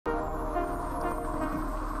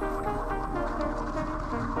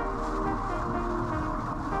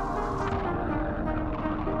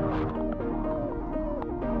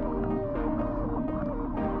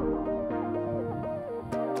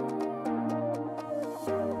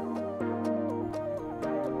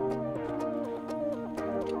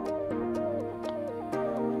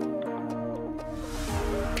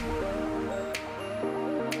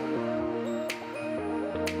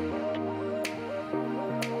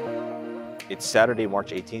It's Saturday,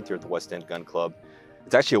 March 18th here at the West End Gun Club.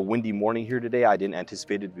 It's actually a windy morning here today. I didn't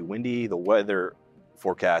anticipate it to be windy. The weather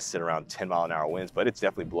forecast at around 10-mile-an-hour winds, but it's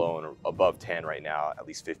definitely blowing above 10 right now, at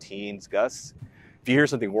least 15 gusts. If you hear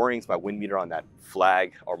something worrying, it's my wind meter on that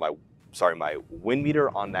flag, or my wind meter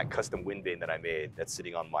on that custom wind vane that I made that's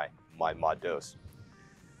sitting on my mod dose.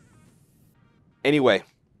 Anyway,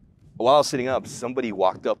 while I was sitting up, somebody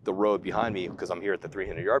walked up the road behind me because I'm here at the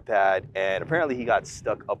 300-yard pad, and apparently he got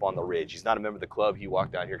stuck up on the ridge. He's not a member of the club. He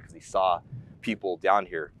walked down here because he saw people down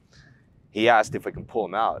here. He asked if I can pull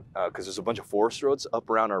him out because there's a bunch of forest roads up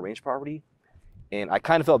around our range property, and I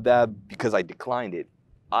kind of felt bad because I declined it.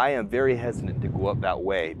 I am very hesitant to go up that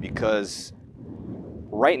way because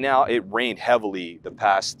right now it rained heavily the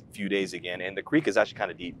past few days again, and the creek is actually kind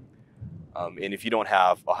of deep. And if you don't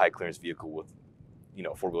have a high clearance vehicle with,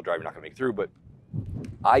 four-wheel drive, you're not gonna make it through. But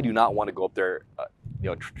I do not want to go up there,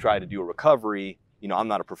 try to do a recovery. I'm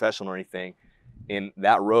not a professional or anything, and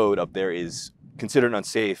that road up there is considered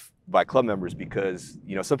unsafe by club members because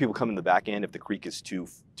some people come in the back end if the creek is too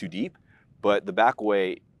deep, but the back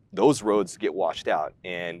way, those roads get washed out.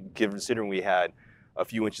 And considering we had a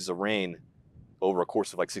few inches of rain over a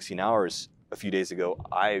course of like 16 hours a few days ago,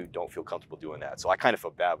 I don't feel comfortable doing that. So I kind of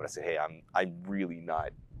felt bad, but I said, hey, I'm really not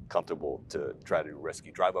comfortable to try to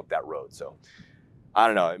drive up that road. So I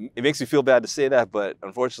don't know, it makes me feel bad to say that, but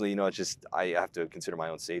unfortunately, it's just, I have to consider my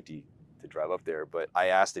own safety to drive up there. But I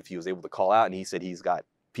asked if he was able to call out, and he said he's got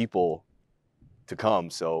people to come.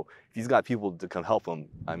 So if he's got people to come help him,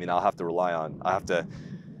 I'll have to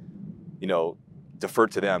defer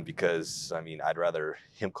to them because I'd rather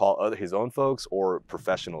him call his own folks or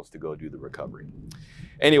professionals to go do the recovery.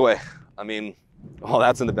 Anyway, all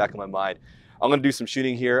that's in the back of my mind. I'm gonna do some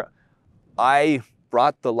shooting here. I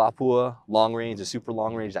brought the Lapua long range, the super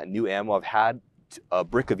long range, that new ammo. I've had a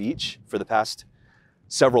brick of each for the past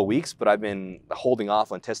several weeks, but I've been holding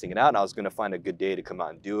off on testing it out, and I was gonna find a good day to come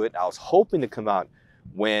out and do it. I was hoping to come out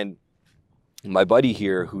when my buddy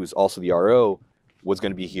here, who's also the RO, was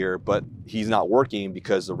gonna be here, but he's not working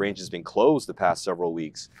because the range has been closed the past several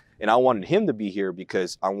weeks. And I wanted him to be here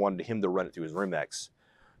because I wanted him to run it through his Rimex.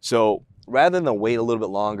 So rather than wait a little bit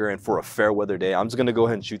longer and for a fair weather day, I'm just gonna go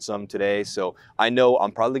ahead and shoot some today. So I know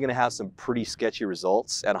I'm probably gonna have some pretty sketchy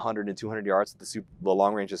results at 100 and 200 yards with the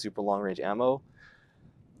long range and super long range ammo.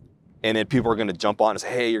 And then people are gonna jump on and say,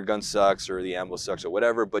 hey, your gun sucks or the ammo sucks or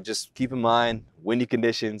whatever, but just keep in mind windy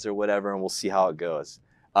conditions or whatever, and we'll see how it goes.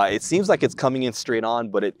 It seems like it's coming in straight on,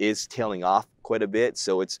 but it is tailing off quite a bit.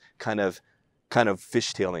 So it's kind of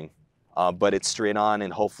fishtailing, but it's straight on,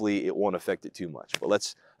 and hopefully it won't affect it too much. But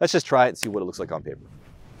let's just try it and see what it looks like on paper.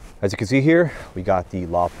 As you can see here, we got the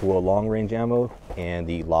Lapua long range ammo and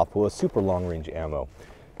the Lapua super long range ammo.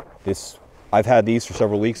 I've had these for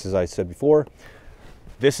several weeks, as I said before.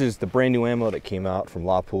 This is the brand new ammo that came out from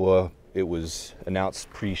Lapua. It was announced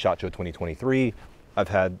pre-SHOT Show 2023. I've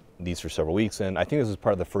had these for several weeks, and I think this is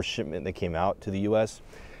part of the first shipment that came out to the US.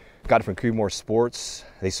 Got it from Creedmoor Sports.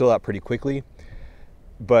 They sold out pretty quickly,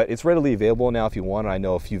 but it's readily available now if you want. I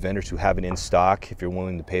know a few vendors who have it in stock if you're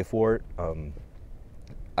willing to pay for it.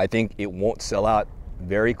 I think it won't sell out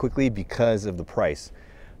very quickly because of the price.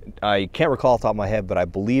 I can't recall off the top of my head, but I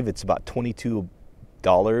believe it's about $22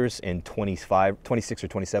 and $26 or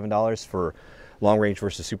 $27 for long range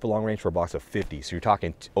versus super long range for a box of 50. So you're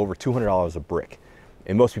talking over $200 a brick.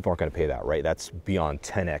 And most people aren't going to pay that, right? That's beyond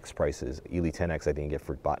 10x prices. Ely 10x, I think, get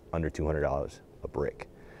for about under $200 a brick.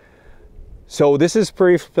 So this is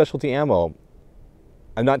pretty specialty ammo.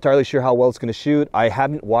 I'm not entirely sure how well it's going to shoot. I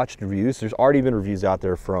haven't watched reviews. There's already been reviews out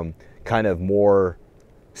there from kind of more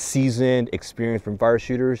seasoned, experienced rimfire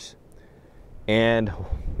shooters. And,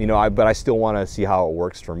 but I still want to see how it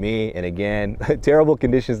works for me. And again, terrible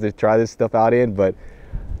conditions to try this stuff out in, but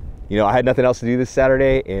I had nothing else to do this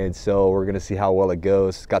Saturday, and so we're gonna see how well it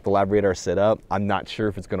goes. Got the lab radar set up. I'm not sure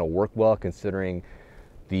if it's gonna work well considering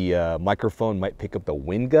the microphone might pick up the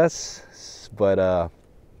wind gusts, but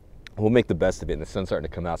we'll make the best of it. And the sun's starting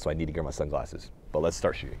to come out, so I need to get my sunglasses. But let's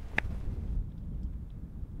start shooting.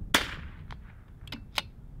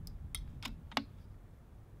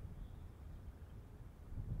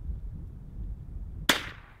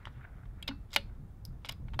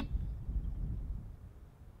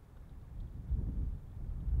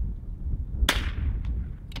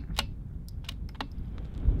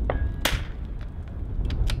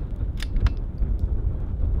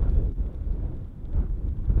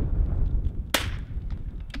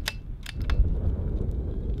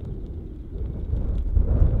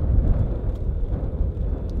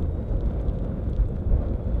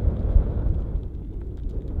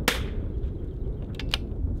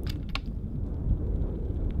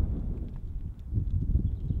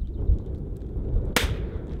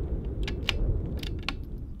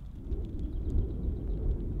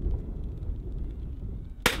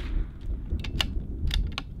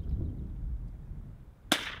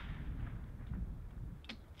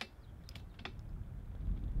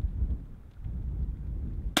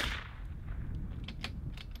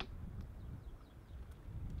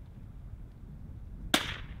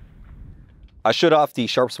 I showed off the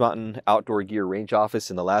Sharps Mountain Outdoor Gear range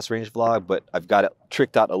office in the last range vlog, but I've got it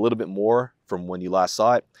tricked out a little bit more from when you last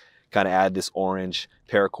saw it. Kind of add this orange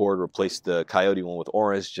paracord, replace the Coyote one with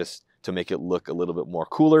orange just to make it look a little bit more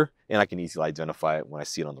cooler, and I can easily identify it when I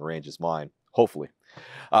see it on the range as mine, hopefully.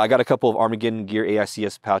 I got a couple of Armageddon Gear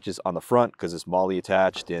AICS pouches on the front because it's MOLLE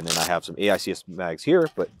attached, and then I have some AICS mags here,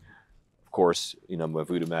 but of course, you know, my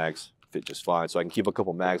Voodoo mags fit just fine. So I can keep a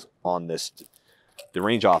couple mags on the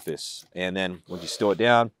range office. And then once you stow it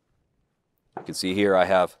down, you can see here I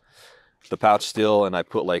have the pouch still, and I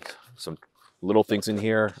put like some little things in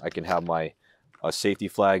here. I can have my safety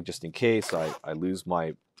flag just in case I lose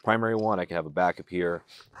my primary one. I can have a backup here.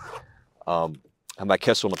 I have my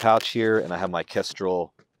Kestrel in the pouch here, and I have my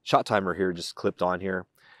Kestrel shot timer here just clipped on here.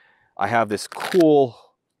 I have this cool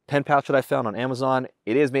pen pouch that I found on Amazon.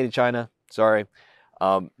 It is made in China, sorry,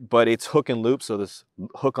 but it's hook and loop. So this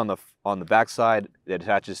hook on the back side that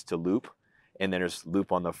attaches to loop, and then there's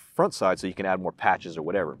loop on the front side, so you can add more patches or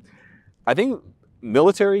whatever. I think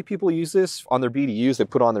military people use this on their BDUs. They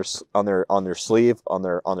put on their sleeve, on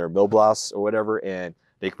their mill blouse or whatever, and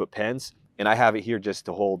they can put pens. And I have it here just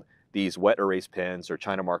to hold these wet erase pens or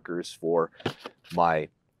China markers for my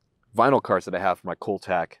vinyl cards that I have for my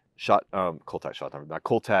Coltac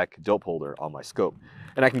dope holder on my scope.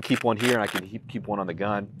 And I can keep one here, and I can keep one on the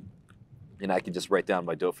gun, and I can just write down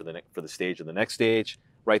my dope for the stage or the next stage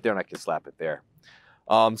right there, and I can slap it there.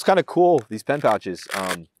 It's kind of cool, these pen pouches.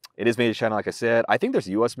 It is made in China, like I said. I think there's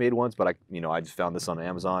US made ones, but I just found this on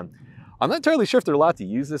Amazon. I'm not entirely sure if they're allowed to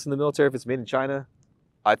use this in the military if it's made in China.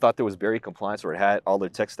 I thought there was Berry compliance where it had all their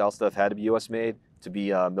textile stuff had to be US made to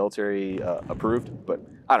be military approved, but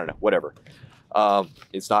I don't know, whatever.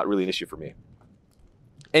 It's not really an issue for me.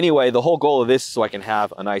 Anyway, the whole goal of this is so I can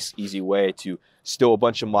have a nice, easy way to stow a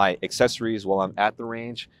bunch of my accessories while I'm at the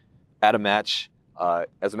range, at a match.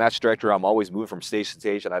 As a match director, I'm always moving from stage to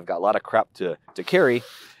stage, and I've got a lot of crap to carry.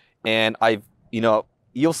 And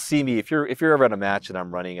you'll see me if you're ever at a match and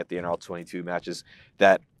I'm running at the NRL 22 matches,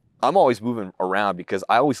 that I'm always moving around because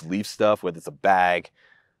I always leave stuff, whether it's a bag,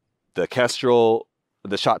 the Kestrel,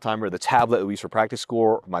 the shot timer, the tablet that we use for practice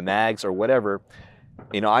score, my mags or whatever.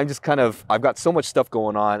 I'm just I've got so much stuff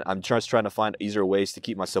going on. I'm just trying to find easier ways to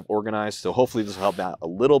keep myself organized. So hopefully this will help out a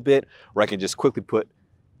little bit, where I can just quickly put,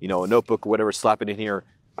 a notebook or whatever, slap it in here,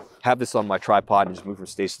 have this on my tripod, and just move from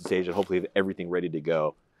stage to stage, and hopefully have everything ready to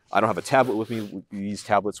go. I don't have a tablet with me. We use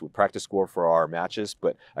tablets with practice score for our matches,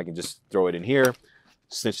 but I can just throw it in here,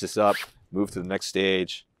 cinch this up, move to the next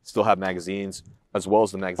stage, still have magazines, as well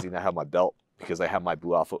as the magazine. I have my belt because I have my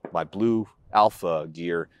Blue Alpha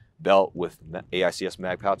gear belt with AICS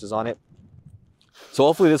mag pouches on it. So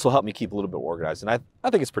hopefully this will help me keep a little bit organized, and I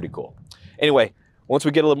think it's pretty cool. Anyway, once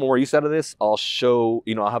we get a little more use out of this, I'll show,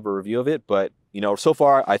 I'll have a review of it, but so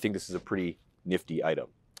far I think this is a pretty nifty item.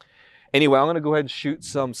 Anyway, I'm going to go ahead and shoot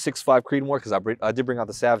some 6.5 Creedmoor because I did bring out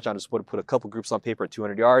the Savage. I just want to put a couple groups on paper at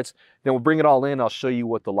 200 yards. Then we'll bring it all in. I'll show you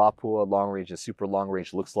what the Lapua long range and super long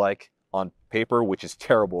range looks like on paper, which is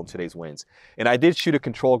terrible in today's winds. And I did shoot a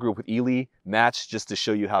control group with Ely match just to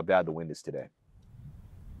show you how bad the wind is today.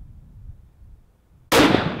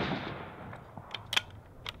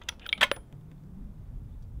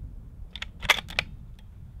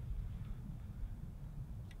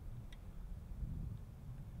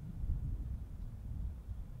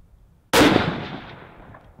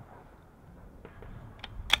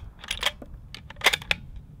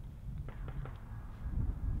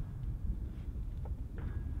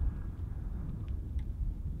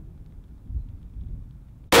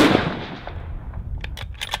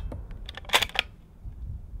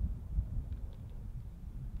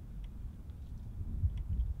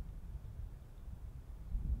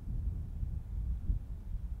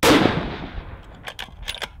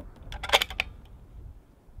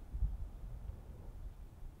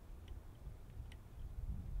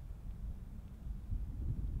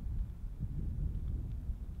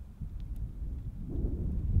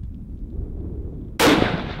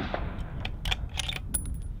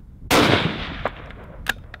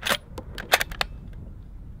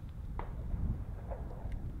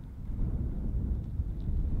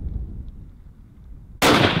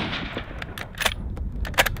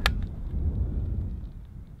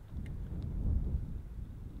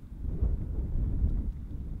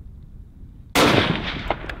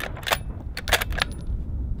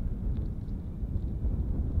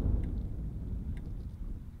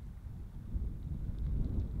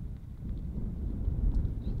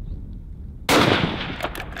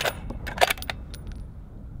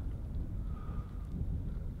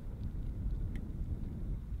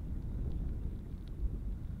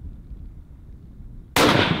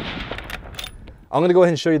 I'm gonna go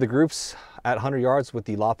ahead and show you the groups at 100 yards with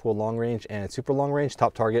the Lapua long range and super long range.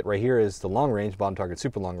 Top target right here is the long range, bottom target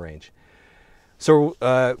super long range. So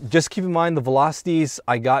just keep in mind the velocities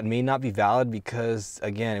I got may not be valid because,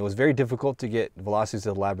 again, it was very difficult to get velocities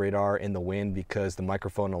of the lab radar in the wind because the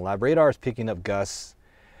microphone on the lab radar is picking up gusts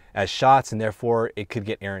as shots, and therefore it could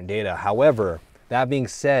get errant data. However, that being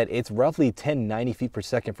said, it's roughly 1090 feet per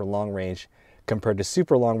second for long range compared to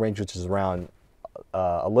super long range, which is around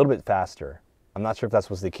a little bit faster. I'm not sure if that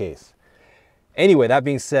was the case. Anyway, that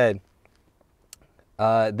being said,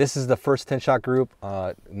 this is the first 10-shot group,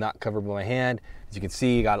 not covered by my hand. As you can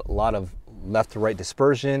see, you got a lot of left to right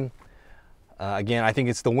dispersion. Again, I think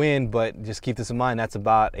it's the wind, but just keep this in mind, that's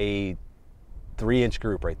about a 3-inch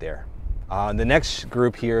group right there. The next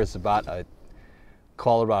group here is about a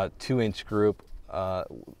 2-inch group.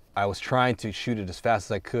 I was trying to shoot it as fast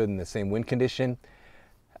as I could in the same wind condition.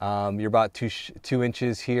 You're about 2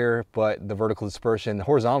 inches here, but the vertical dispersion, the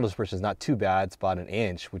horizontal dispersion is not too bad. It's about 1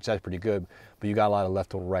 inch, which is pretty good, but you got a lot of left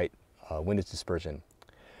to right windage dispersion.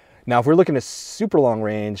 Now, if we're looking at super long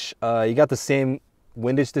range, you got the same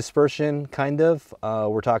windage dispersion, kind of.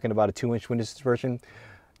 We're talking about a 2-inch windage dispersion.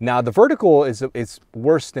 Now, the vertical is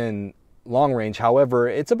worse than long range. However,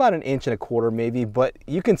 it's about 1.25 inches maybe, but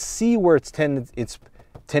you can see where it's tending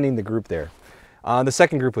the group there. The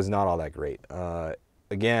second group was not all that great.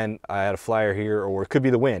 Again, I had a flyer here, or it could be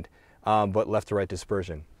the wind, but left to right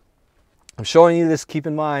dispersion. I'm showing you this, keep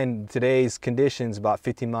in mind today's conditions, about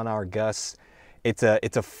 15-mile-an-hour gusts. It's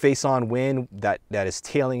a face-on wind that is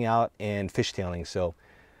tailing out and fishtailing. So,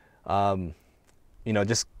 you know,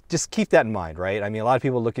 just keep that in mind, right? I mean, a lot of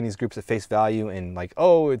people look in these groups at face value and like,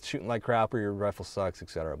 oh, it's shooting like crap or your rifle sucks,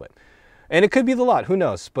 etc. And it could be the lot, who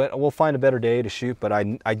knows? But we'll find a better day to shoot. But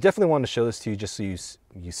I definitely wanted to show this to you just so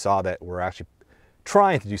you saw that we're actually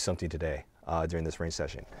trying to do something today during this range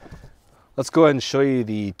session. Let's go ahead and show you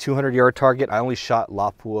the 200-yard target. I only shot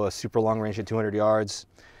Lapua super long range at 200 yards.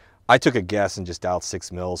 I took a guess and just dialed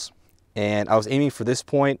 6 mils. And I was aiming for this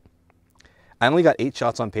point. I only got 8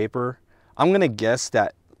 shots on paper. I'm gonna guess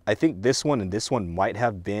that I think this one and this one might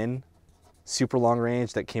have been super long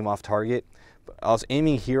range that came off target. But I was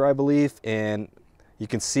aiming here, I believe, and you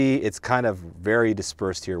can see it's kind of very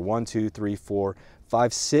dispersed here. 1, 2, 3, 4,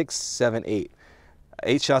 5, 6, 7, 8.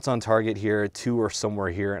 8 shots on target here, 2 are somewhere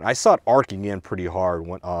here. And I saw it arcing in pretty hard.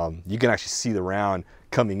 When, you can actually see the round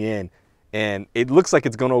coming in, and it looks like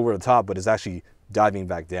it's going over the top, but it's actually diving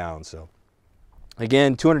back down. So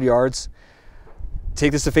again, 200 yards.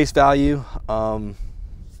 Take this to face value. I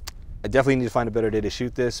definitely need to find a better day to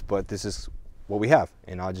shoot this, but this is what we have,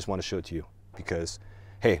 and I just want to show it to you because,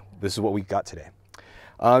 hey, this is what we got today.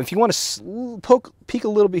 If you want to peek a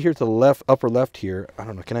little bit here to the left, upper left here, I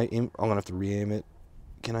don't know, can I aim? I'm gonna have to re-aim it.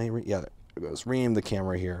 Can I, yeah, there it goes, re-aim the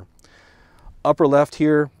camera here. Upper left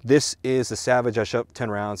here, this is the Savage. I shot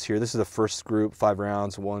 10 rounds here. This is the first group, 5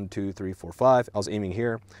 rounds, 1, 2, 3, 4, 5. I was aiming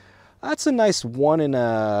here. That's a nice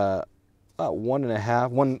about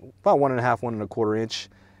 1.25 inch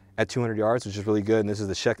at 200 yards, which is really good. And this is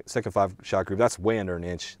the second 5-shot group. That's way under 1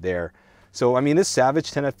 inch there. So, I mean, this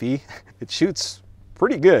Savage 10FE, it shoots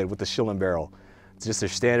pretty good with the Schillen barrel. It's just a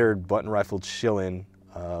standard button rifled Schillen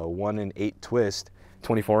 1-in-8 twist,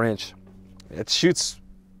 24 inch. It shoots,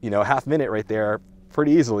 you know, half minute right there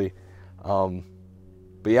pretty easily. But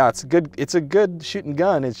yeah, it's a good shooting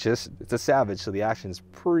gun. It's a Savage, so the action is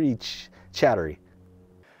pretty chattery.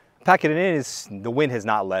 Packing it in is, the wind has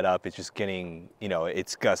not let up. It's just getting, you know,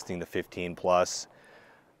 it's gusting to 15 plus.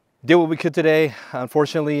 Did what we could today.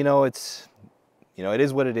 Unfortunately, you know, it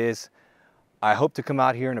is what it is. I hope to come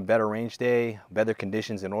out here in a better range day, better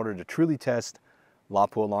conditions in order to truly test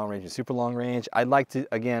Lapua long range and super long range. I'd like to,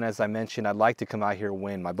 again, as I mentioned, I'd like to come out here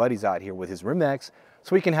when my buddy's out here with his Rimex,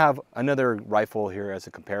 so we can have another rifle here as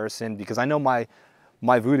a comparison, because I know my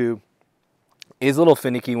Voodoo is a little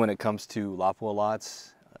finicky when it comes to Lapua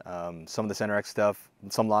lots. Some of the Center X stuff,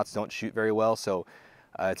 some lots don't shoot very well, so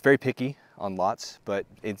it's very picky on lots, but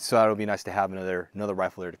so it would be nice to have another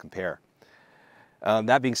rifle there to compare.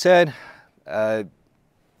 That being said,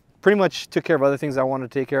 pretty much took care of other things I wanted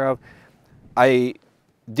to take care of. I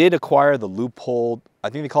did acquire the Loophole, I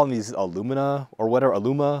think they call them these Illuma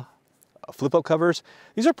flip-up covers.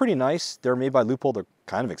 These are pretty nice. They're made by Loophole. They're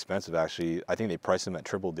kind of expensive, actually. I think they price them at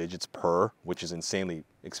triple digits per, which is insanely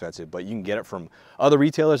expensive, but you can get it from other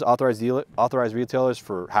retailers, authorized retailers,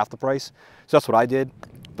 for half the price. So that's what I did.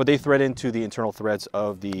 But they thread into the internal threads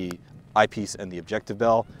of the eyepiece and the objective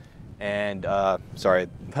bell. And sorry,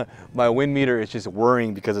 my wind meter is just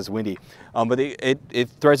whirring because it's windy. But it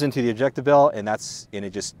threads into the objective bell, and it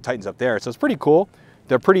just tightens up there. So it's pretty cool.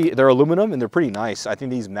 they're aluminum and they're pretty nice. I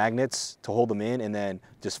think these magnets to hold them in and then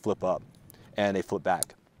just flip up and they flip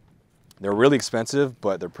back. They're really expensive,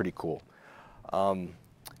 but they're pretty cool. And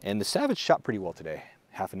the Savage shot pretty well today.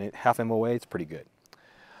 Half MOA, it's pretty good.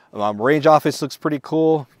 Range office looks pretty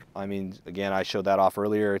cool. I mean, again, I showed that off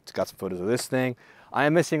earlier. It's got some photos of this thing. I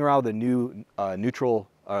am messing around with a new neutral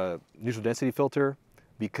density filter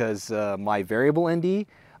because my variable ND,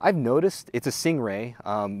 I've noticed it's a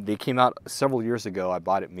Stingray. They came out several years ago. I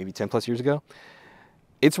bought it maybe 10 plus years ago.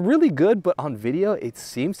 It's really good, but on video, it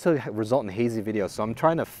seems to result in hazy video. So I'm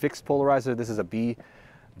trying to fix polarizer. This is a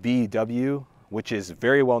BW, which is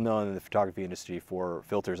very well known in the photography industry for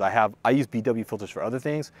filters. I use BW filters for other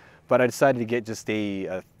things, but I decided to get just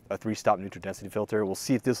a 3-stop neutral density filter. We'll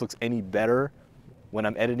see if this looks any better when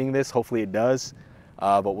I'm editing this. Hopefully it does,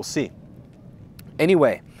 but we'll see.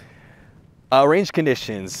 Anyway, range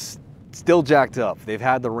conditions, still jacked up. They've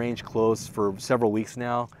had the range closed for several weeks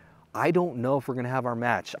now. I don't know if we're gonna have our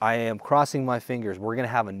match. I am crossing my fingers. We're gonna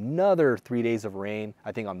have another 3 days of rain,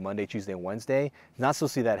 I think on Monday, Tuesday, and Wednesday. Not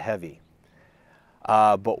supposed to be that heavy.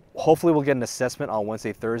 But hopefully we'll get an assessment on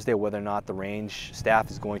Wednesday, Thursday, whether or not the range staff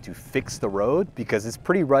is going to fix the road because it's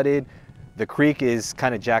pretty rutted. The creek is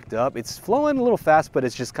kind of jacked up. It's flowing a little fast, but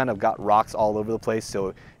it's just kind of got rocks all over the place.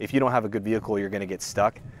 So if you don't have a good vehicle, you're gonna get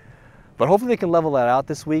stuck. But hopefully they can level that out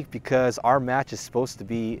this week because our match is supposed to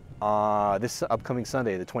be this upcoming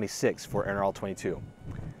Sunday, the 26th for NRL 22.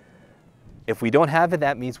 If we don't have it,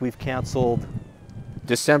 that means we've canceled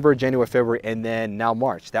December, January, February, and then now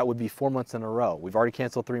March. That would be 4 months in a row. We've already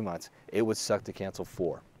canceled 3 months. It would suck to cancel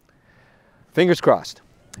 4. Fingers crossed.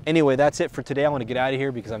 Anyway, that's it for today. I want to get out of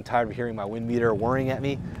here because I'm tired of hearing my wind meter worrying at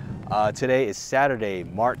me. Today is Saturday,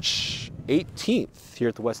 March 18th here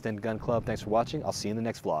at the West End Gun Club. Thanks for watching. I'll see you in the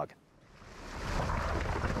next vlog.